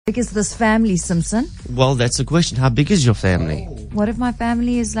big is this family, Simpson? Well, that's the question. How big is your family? What if my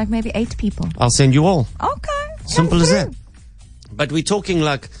family is like maybe 8 people? I'll send you all. Okay. Simple as that. But we're talking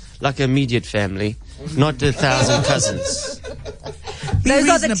like immediate family, not 1,000 cousins. Those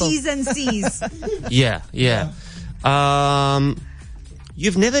are the T's and C's. Yeah.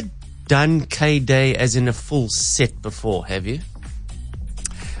 You've never done K-Day as in a full set before, have you?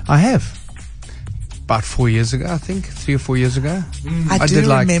 I have. About 4 years ago, I think. 3 or 4 years ago. I do did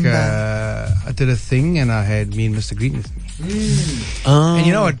remember. I did a thing and I had me and Mr. Green with me. And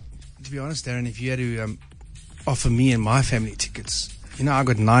you know what? To be honest, Darren, if you had to offer me and my family tickets, you know, I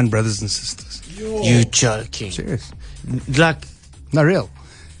got 9 brothers and sisters. You joking? Serious. Like, Not real.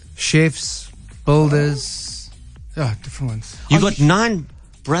 Chefs, builders, different ones. you got 9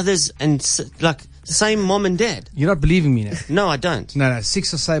 brothers and like the same mom and dad? You're not believing me now. No, I don't. No,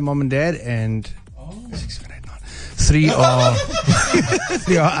 6 are same mom and dad, and 6, 7, 8, 9. 3 are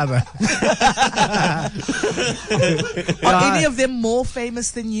 3 are other. Are any of them more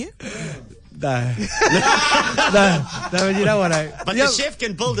famous than you? No, but you know what? But the chef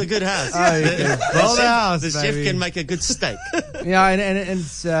can build a good house. Build a house, The chef baby. can make a good steak. Yeah, and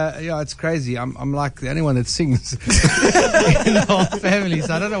it's it's crazy. I'm like the only one that sings in the whole family,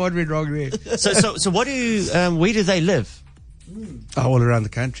 so I don't know what went wrong there. So what do you? Where do they live? All around the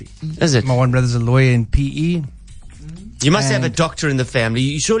country. Is it? My one brother's a lawyer in PE. You must have a doctor in the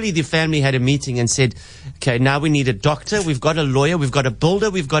family. Surely the family had a meeting and said, "Okay, now we need a doctor. We've got a lawyer. We've got a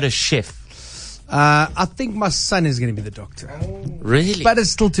builder. We've got a chef." I think my son is going to be the doctor, Really? but it's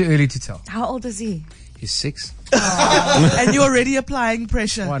still too early to tell. How old is he? He's 6. And you're already applying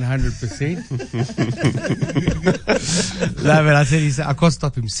pressure. 100%. No, man, I said, I can't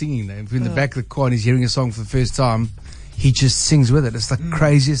stop him singing though. If we're in the back of the car and he's hearing a song for the first time, he just sings with it. It's the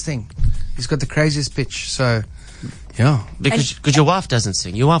craziest thing. He's got the craziest pitch. So, yeah. Because your wife doesn't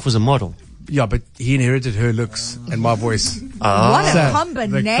sing. Your wife was a model. Yeah, but he inherited her looks and my voice. What So, a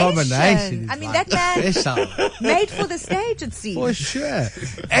combination. the combination is I mean, like that man special. made for the stage, it seems. For sure.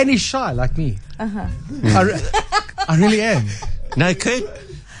 And he's shy like me. I really am. No, Kurt?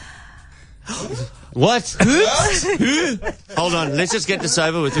 What? Who? Hold on, let's just get this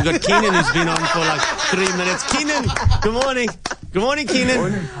over with. We've got Keenan who's been on for like 3 minutes. Keenan, good morning. Good morning,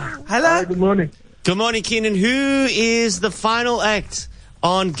 Keenan. Hello? Hi, good morning. Good morning, Keenan. Who is the final act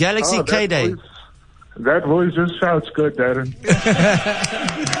on Galaxy K-Day? That voice just shouts good, Darren.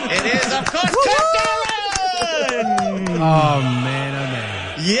 It is, of course, Kurt Darren! Oh,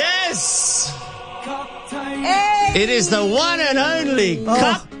 man. Yes! It is the one and only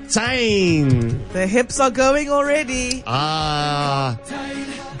Captain. The hips are going already. I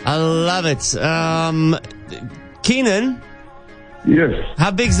love it. Keenan, Yes.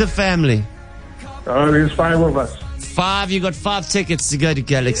 how big's the family? There's 5 of us. 5. You got 5 tickets to go to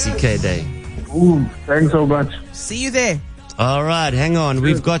Galaxy K-Day. Ooh, thanks so much. See you there. All right, hang on.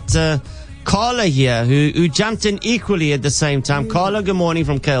 We've got Carla here who jumped in equally at the same time. Carla, good morning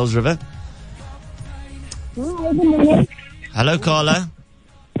from Kales River. Hi, good morning. Hello, Carla.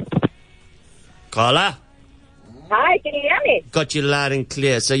 Carla, Hi, can you hear me? got you loud and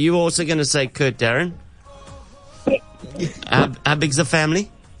clear. So you also going to say Kurt Darren? How big's the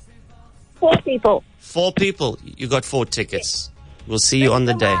family? 4 people. 4 people. You got 4 tickets. We'll see you on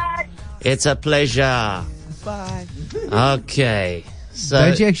the day. It's a pleasure. Bye. Okay. So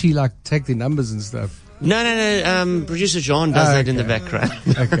Don't you actually take the numbers and stuff? no. Producer John does that in the background.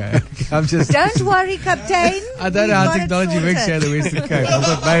 Okay. I'm just. Don't worry, Captain. I don't know how technology works here in the Western Cape. I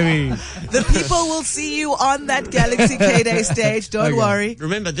thought maybe. The people will see you on that Galaxy K-Day stage. Don't worry.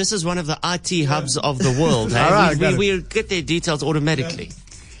 Remember, this is one of the IT hubs of the world. Hey? All right, got it. we get their details automatically.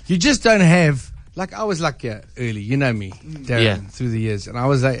 You just don't have. Like I was early, you know me, Darren, Yeah. through the years, and I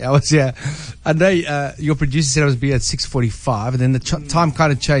was here. I know your producer said I was be at 6:45, and then the time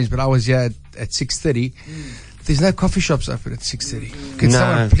kind of changed, but I was here at 6:30. There's no coffee shops open at 6:30. Can No.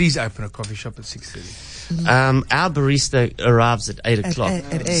 someone please open a coffee shop at 6:30? Our barista arrives at 8 o'clock.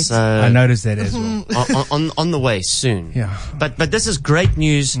 at 8. So I noticed that as well. on the way soon. Yeah. But this is great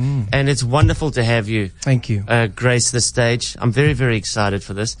news, and it's wonderful to have you Thank you. grace the stage. I'm very, very excited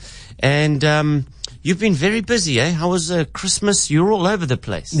for this. And you've been very busy, eh? How was Christmas? You were all over the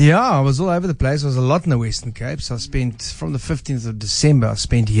place. Yeah, I was all over the place. I was a lot in the Western Cape. So I spent from the 15th of December, I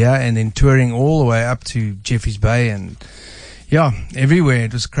spent here and then touring all the way up to Jeffreys Bay and everywhere.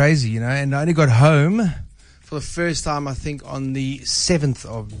 It was crazy, and I only got home for the first time, I think, on the 7th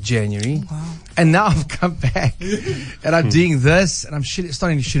of January. Wow. And now I've come back and I'm doing this and I'm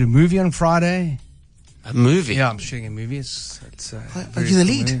starting to shoot a movie on Friday. A movie? Yeah, I'm shooting a movie. It's Are very you the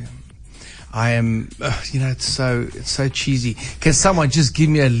cool lead? movie. I am, it's so cheesy. Can someone just give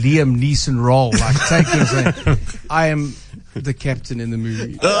me a Liam Neeson role? Like, take it and say, I am the captain in the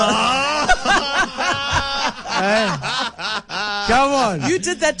movie. Come on. You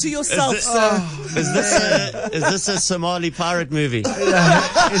did that to yourself, sir. Is this a Somali pirate movie? It's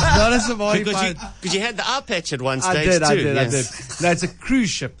not a Somali pirate. Because you had the eye patch at one stage I too. did. No, it's a cruise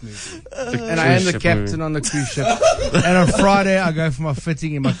ship movie. And I am the captain on the cruise ship. And on Friday, I go for my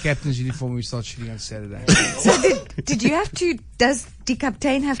fitting in my captain's uniform. We start shooting on Saturday. So did you have to, does the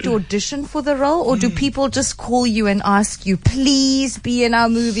captain have to audition for the role? Or do people just call you and ask you, please be in our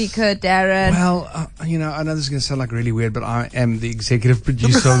movie, Kurt Darren? Well, I know this is going to sound like really weird, but I am the executive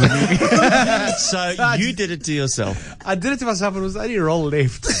producer of the movie. So you did it to yourself. I did it to myself, and it was the only role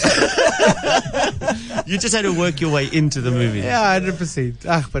left. You just had to work your way into the movie. Yeah,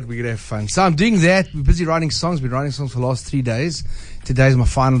 100%. But we're going to have fun. So I'm doing that. We're busy writing songs. Been writing songs for the last 3 days. Today's my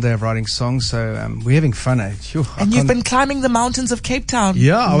final day of writing songs, so we're having fun, eh? And you've been climbing the mountains of Cape Town,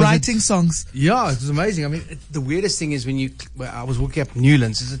 writing songs. Yeah, it was amazing. I mean, the weirdest thing is I was walking up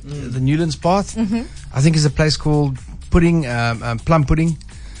Newlands. Is it the Newlands Path? Mm-hmm. I think it's a place called Plum Pudding.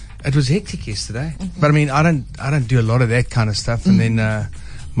 It was hectic yesterday, but I mean, I don't do a lot of that kind of stuff. And then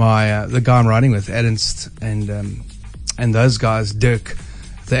the guy I'm writing with, Ernst, and those guys, Dirk,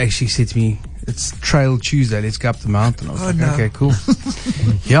 they actually said to me, it's Trail Tuesday, let's go up the mountain. I was okay, cool.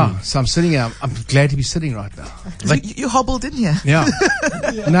 Yeah, so I'm sitting here. I'm glad to be sitting right now. But you hobbled in here. Yeah.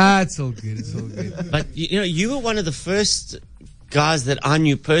 Nah, it's all good. But you were one of the first guys that I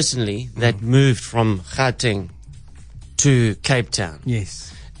knew personally that moved from Gauteng to Cape Town.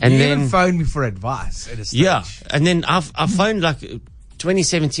 Yes. And you then even phoned me for advice at a stage. Yeah, and then I phoned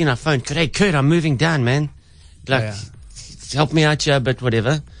 2017. I phoned, hey Kurt, I'm moving down, man. Help me out here, but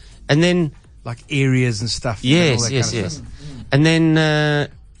whatever. And then areas and stuff. Yes. And then that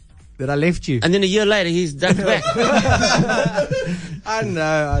I left you. And then a year later, he's ducked back. I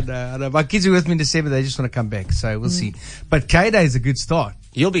know. My kids are with me in December. They just want to come back, so we'll see. But K-Day is a good start.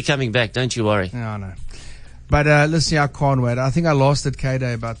 You'll be coming back, don't you worry. No, I know. But listen, I can't wait. I think I lost at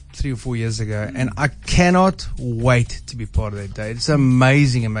K-Day about 3 or 4 years ago, and I cannot wait to be part of that day. It's an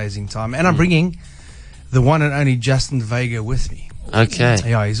amazing, amazing time. And I'm bringing the one and only Justin Vega with me. Okay.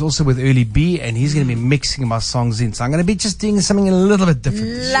 Yeah, he's also with Early B, and he's going to be mixing my songs in. So I'm going to be just doing something a little bit different.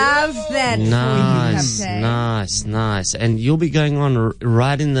 Love that. Nice. And you'll be going on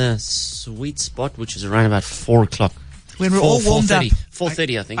right in the sweet spot, which is around about 4 o'clock. When we're all warmed up.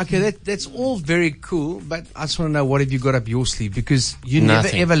 4:30, I think. Okay, that's all very cool, but I just want to know, what have you got up your sleeve? Because you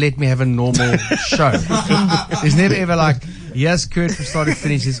Nothing. never ever let me have a normal show. There's never ever yes, Kurt, from start to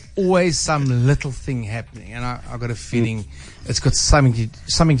finish. There's always some little thing happening, and I got a feeling it's got something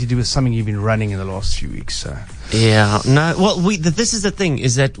to do with something you've been running in the last few weeks. So. Yeah, no. Well, this is the thing,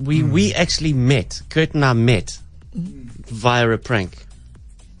 is that we actually met. Kurt and I met via a prank.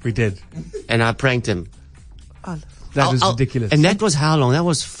 We did, and I pranked him. That was ridiculous. And that was how long? That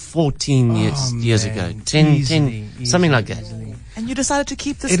was 14 years ago. 10, something like that. And you decided to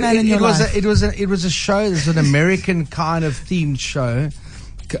keep this man in your life. It was a show. It was an American kind of themed show,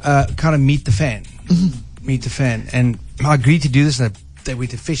 kind of Meet the Fan. Meet the Fan. And I agreed to do this, and they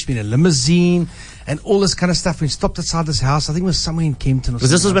went to fetch me in a limousine and all this kind of stuff. We stopped outside this house. I think it was somewhere in Kempton or something.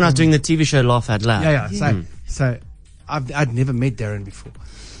 Because this was when I was doing the TV show Laugh Out Loud. Yeah. So I'd never met Darren before.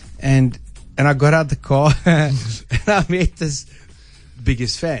 And I got out the car and I met this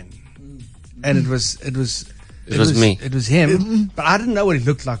biggest fan, and it was me. It was him, but I didn't know what he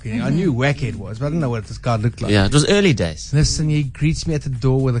looked like. I knew who Wackhead was, but I didn't know what this guy looked like. Yeah, it was early days. Listen, he greets me at the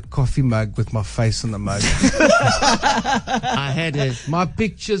door with a coffee mug with my face on the mug. I had my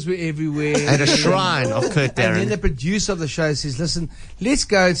pictures were everywhere. I had a shrine of Kurt Darren. And then the producer of the show says, "Listen, let's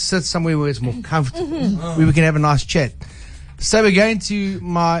go and sit somewhere where it's more comfortable, where we can have a nice chat." So we're going to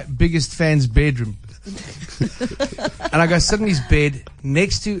my biggest fan's bedroom. And I go sit in his bed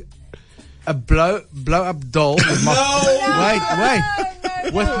next to a blow up doll with my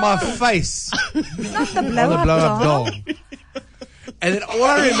with my face Not the on the blow up doll. And then all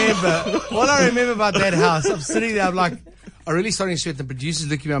I remember about that house, I'm sitting there, I'm like, I'm really starting to sweat. The producer's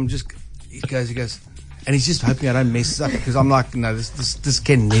looking at me, he goes, and he's just hoping I don't mess this up, because I'm like, no, this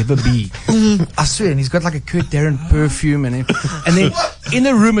can never be. I swear. And he's got like a Kurt Darren perfume, and then in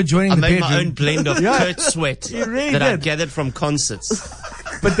the room adjoining the bedroom, I made my own blend of Kurt sweat really that I gathered from concerts.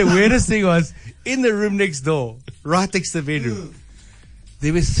 But the weirdest thing was, in the room next door, right next to the bedroom,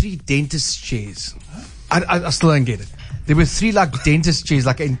 there were 3 dentist chairs. I still don't get it. There were 3 dentist chairs,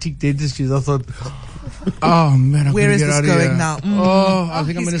 like antique dentist chairs. I thought, oh man, where is this going now? Oh, I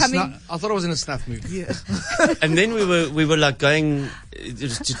think I'm in a snuff. I thought I was in a snuff movie. Yeah. And then we were like going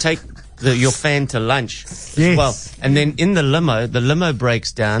to take your fan to lunch as Yes. well. And then in the limo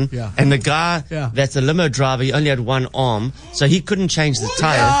breaks down, Yeah. and the guy Yeah. that's a limo driver, he only had one arm, so he couldn't change the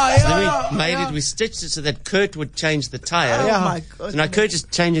tire. So then we stitched it so that Kurt would change the tire. Oh, my So now Kurt is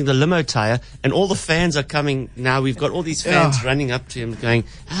changing the limo tire, and all the fans are coming. Now we've got all these fans running up to him, going,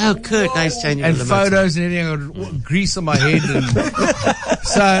 "Oh, Kurt, now he's changing And the limo tire." photos and everything. I got grease on my head. And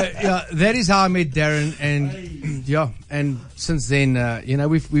so yeah, that is how I met Darren. And yeah, and since then,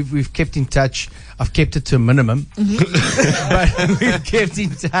 we've kept in touch. I've kept it to a minimum, but we've kept in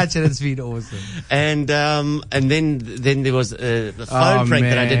touch, and it's been awesome. And then there was the phone prank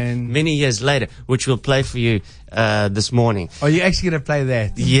that I did man. many years later, which we'll play for you this morning. Are you actually going to play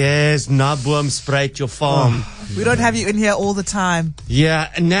that? Yes, Naboom Spruit your farm. We don't have you in here all the time. Yeah,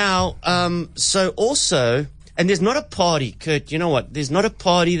 and now, so also, and there's not a party, Kurt, you know what? There's not a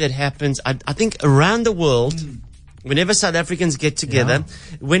party that happens, I think, around the world, whenever South Africans get together,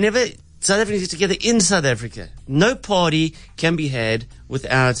 whenever South Africans get together in South Africa, no party can be had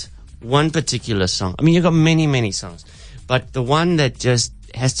without one particular song. I mean, you've got many, many songs, but the one that just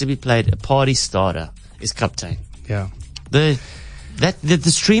has to be played, a party starter, is Kaptein. Yeah. The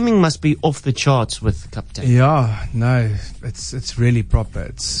streaming must be off the charts with Kaptein. Yeah, no, it's really proper.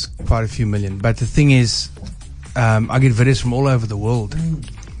 It's quite a few million. But the thing is, I get videos from all over the world.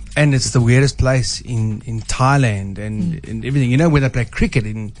 And it's the weirdest place in Thailand and everything. You know, when they play cricket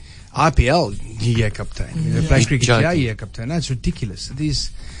in IPL, you hear Kaptein. When they play cricket here, you hear Kaptein. No, it's ridiculous. It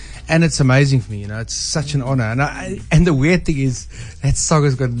is. And it's amazing for me, you know. It's such an honor. And the weird thing is, that song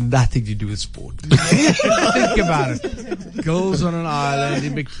has got nothing to do with sport. Think about it. Girls on an island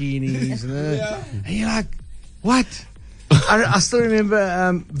in bikinis. And you're like, what? I still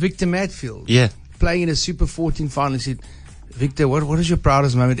remember Victor Matfield playing in a Super 14 final. He said, Victor, what is your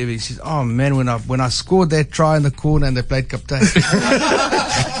proudest moment ever? He says, oh man, when I scored that try in the corner and they played Kaptein.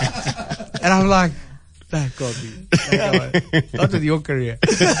 And I'm like, that got me. Not with your career.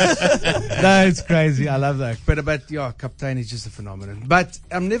 No, it's crazy. I love that. But yeah, Kaptein is just a phenomenon. But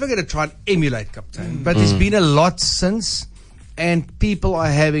I'm never going to try and emulate Kaptein. But there's been a lot since, and people are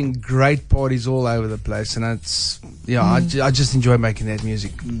having great parties all over the place. And it's, I just enjoy making that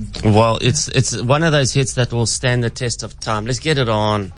music. Well, it's one of those hits that will stand the test of time. Let's get it on.